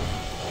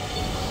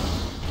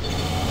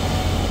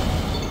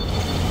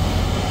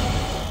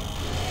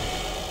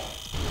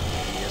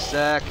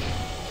 sec.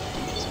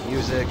 Some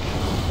music.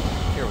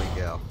 Here we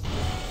go.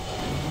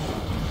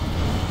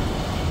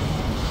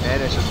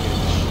 And it's just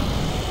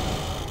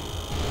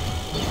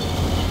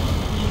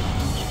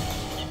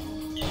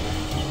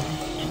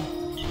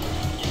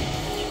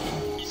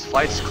this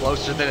fight's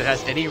closer than it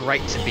has any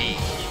right to be.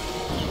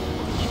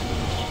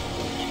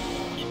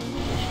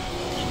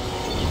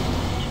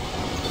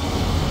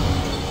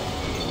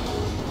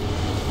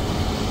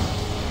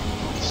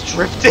 It's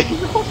drifting.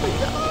 Oh my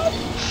god.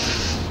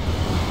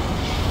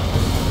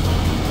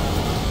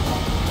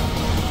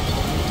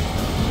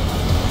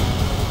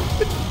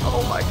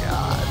 Oh my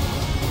god.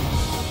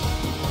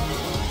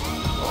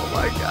 Oh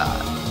my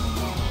god.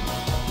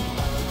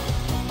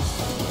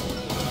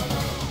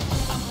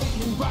 I'm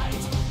feeling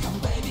right. Come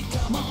baby,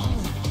 come on.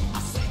 I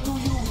say to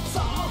you it's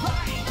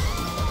alright.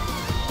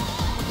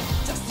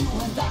 Just you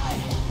and I,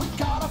 we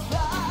gotta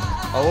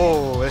fly.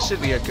 Oh, this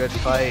should be a good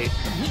fight.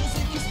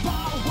 Music is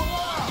power.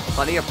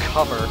 Plenty of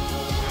cover.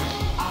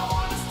 I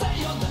wanna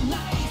stay on the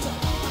night.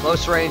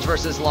 Close range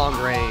versus long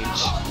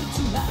range.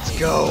 Let's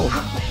go.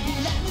 Baby,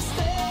 let me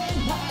stay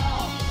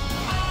now.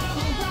 I'm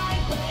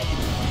alright, babe,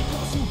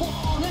 because you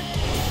want it.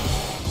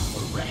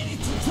 Ready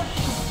to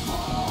dance.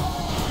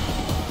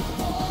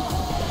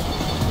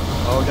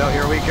 Oh no,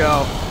 here we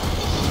go.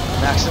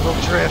 Maximum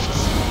drift.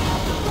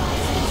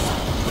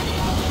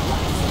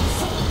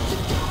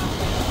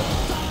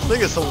 This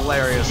thing is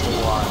hilarious to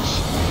watch.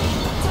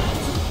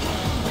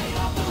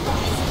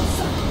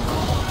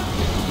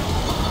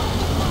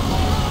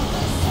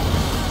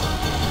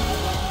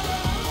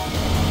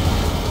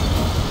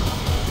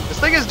 This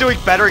thing is doing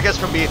better against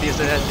Prometheus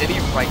than it has any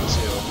right to.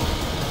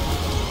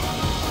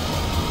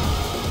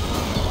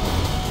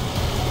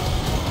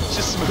 It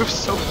just moves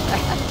so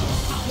fast.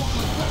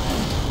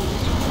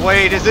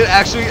 Wait, is it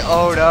actually?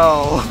 Oh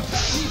no.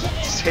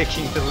 It's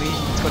taking the lead.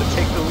 It's going to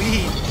take the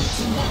lead.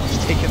 It's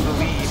taking the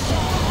lead.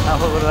 How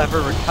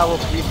will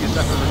Prometheus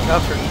ever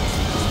recover?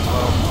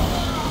 Oh.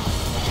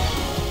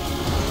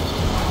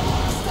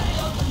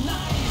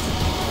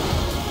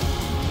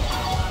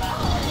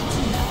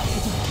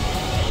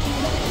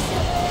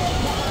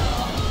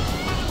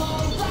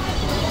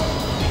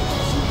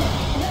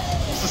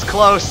 This is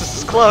close. This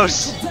is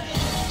close.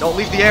 Don't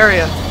leave the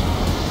area.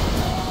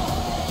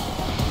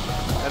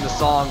 And the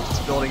song is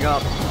building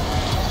up.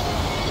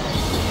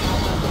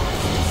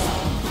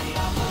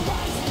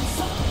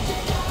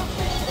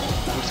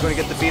 Who's going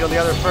to get the beat on the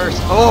other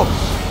first? Oh!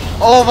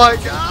 Oh my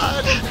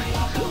god!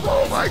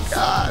 Oh my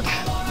god!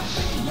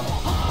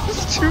 This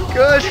is too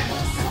good!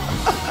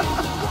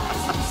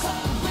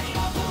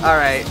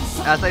 Alright,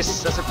 as I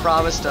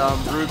promised,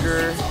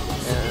 Ruger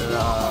and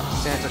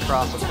Santa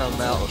Cross will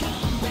come out.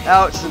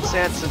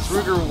 Since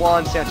Ruger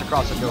won, Santa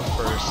Cross will go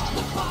first.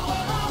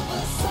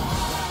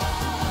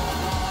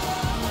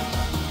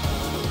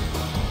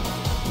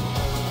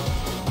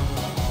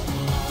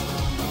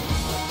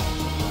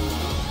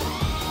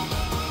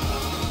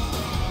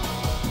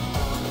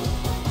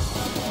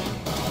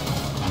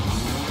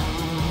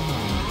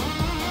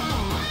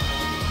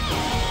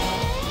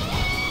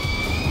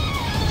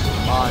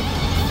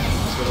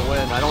 Who's gonna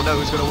win? I don't know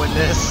who's gonna win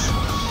this.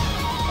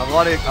 I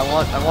want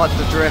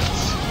the drift.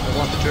 I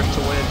want the drift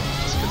to win,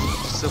 just because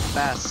it's just so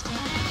fast. At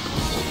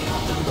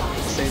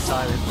the same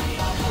time,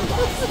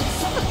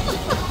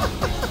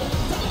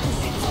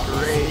 it's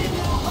great.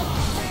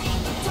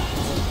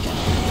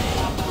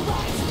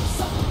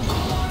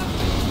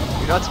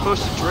 You're not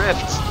supposed to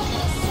drift.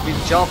 You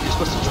jump. You're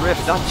supposed to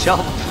drift, not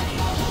jump.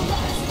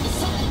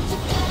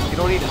 You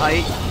don't need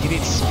height. You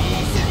need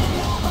speed.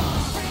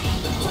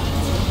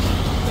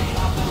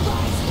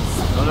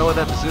 I don't know what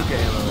that bazooka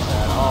ammo is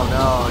at. Oh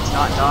no, it's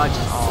not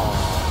dodging. Oh,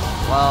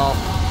 well,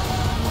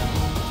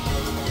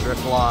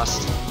 drift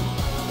lost.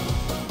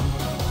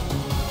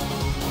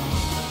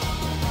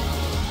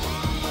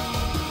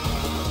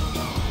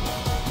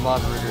 Come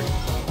on, Ruger.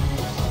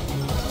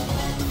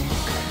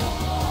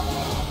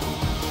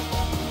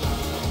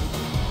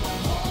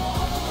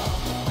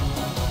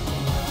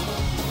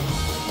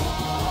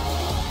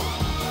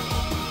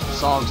 The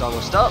song's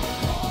almost up.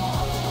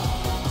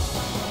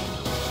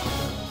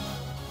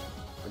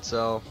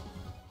 So,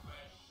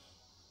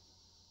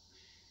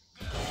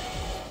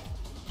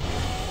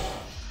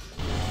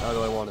 how do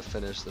I want to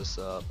finish this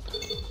up?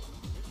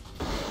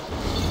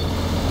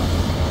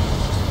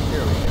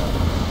 Here we go.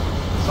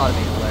 This ought to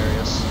be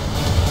hilarious.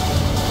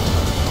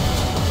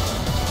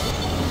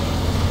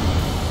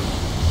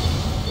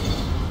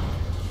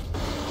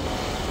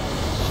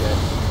 Shit.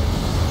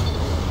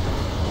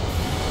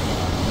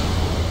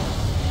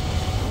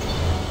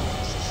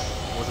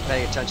 Wasn't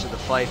paying attention to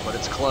the fight, but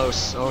it's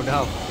close. Oh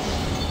no.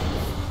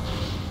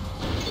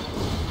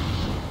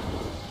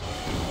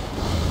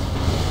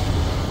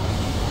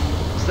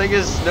 This thing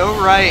has no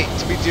right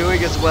to be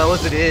doing as well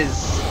as it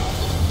is.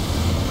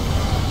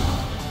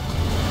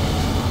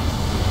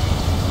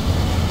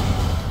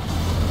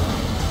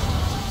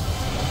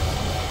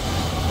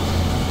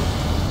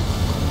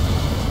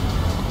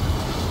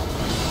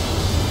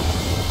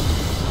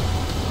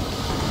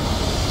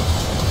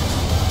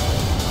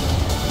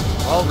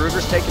 Oh,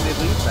 Ruger's taking the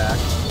lead back.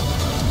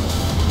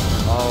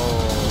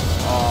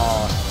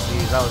 Oh,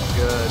 jeez, that was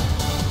good.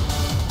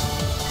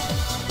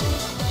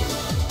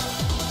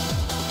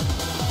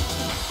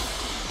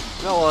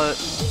 You know what?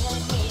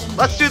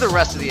 Let's do the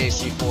rest of the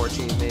AC4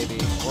 team, maybe.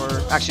 Or,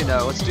 actually,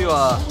 no. Let's do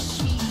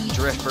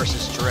Drift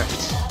versus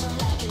Drift.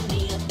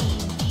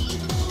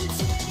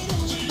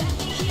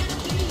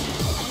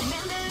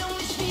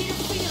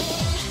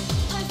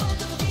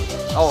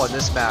 Oh, and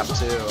this map,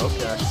 too.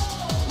 Okay.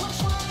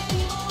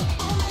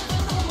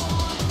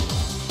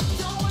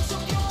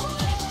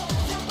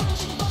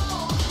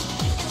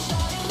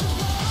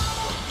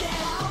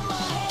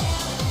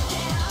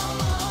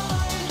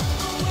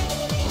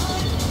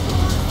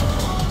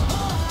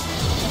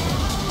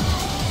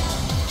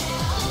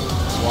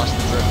 Watch the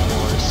Drift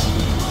Wars.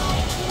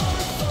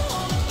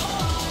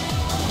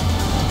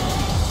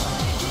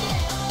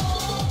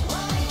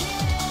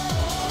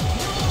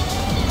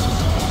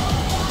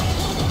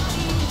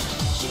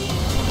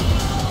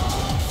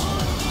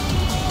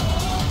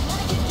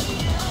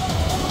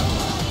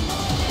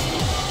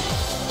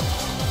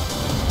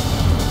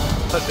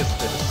 What is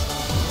this?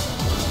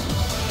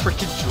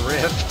 Freaking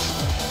Drift.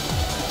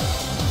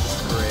 This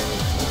is great.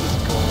 This is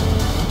gold.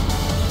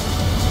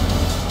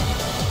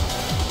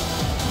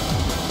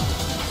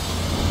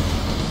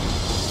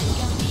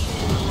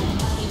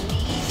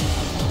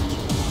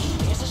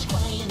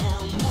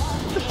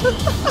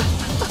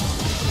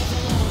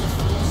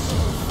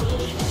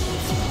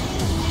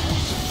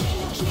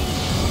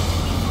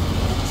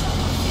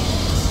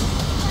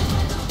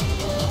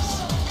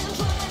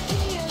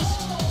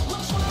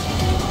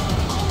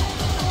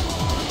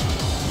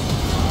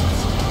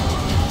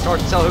 It's hard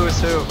to tell who is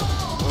who.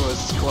 Oh,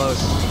 this is close.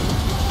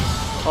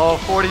 Oh,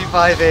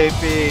 45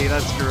 AP.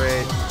 That's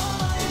great.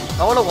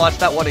 I want to watch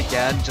that one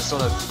again, just on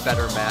a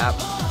better map.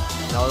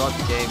 And I'll let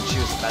the game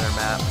choose a better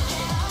map.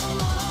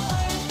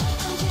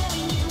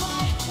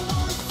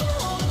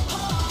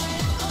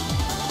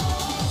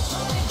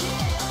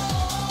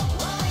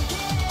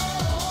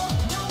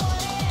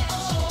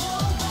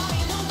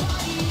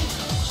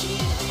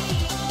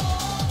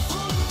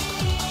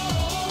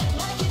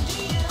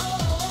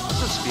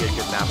 Be a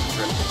good map for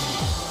drifting.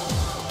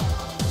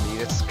 I mean,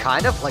 it's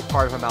kind of like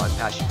part of a mountain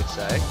pass, you could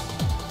say.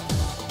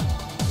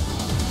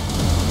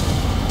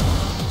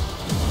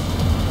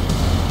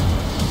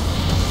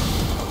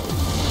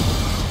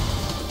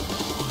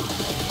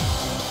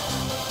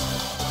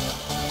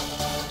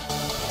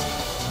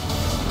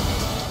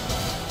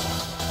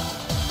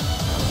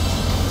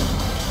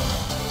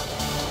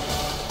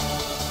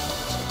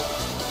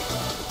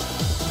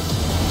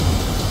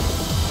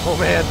 Oh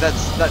man,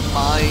 that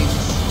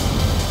mines.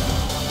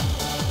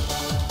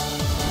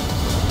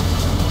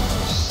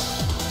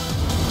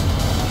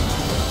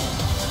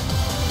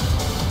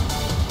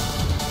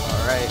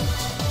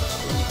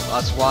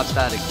 Let's watch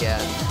that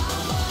again.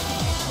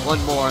 One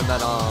more and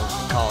then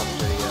I'll call it a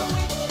video.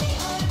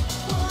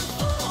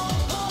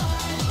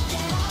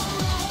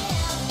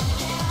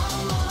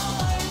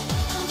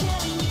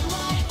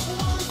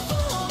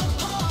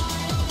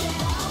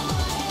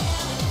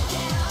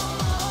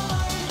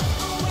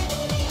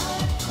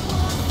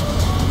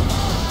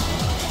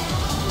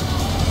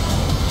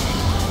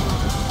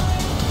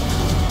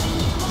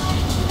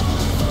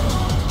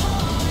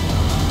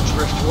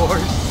 Drift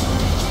Wars.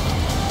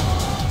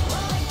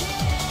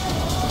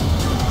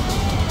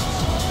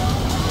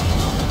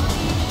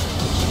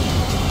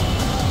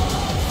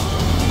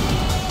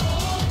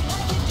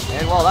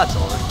 Well, that's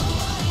over.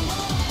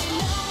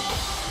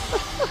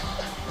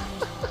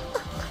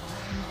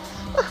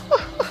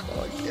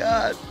 Oh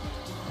god.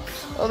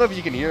 I don't know if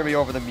you can hear me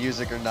over the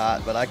music or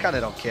not, but I kind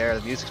of don't care.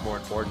 The music's more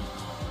important.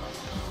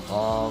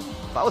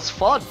 That was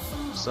fun.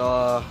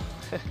 So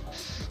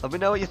let me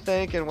know what you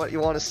think and what you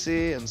want to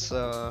see, and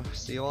so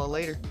see you all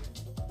later.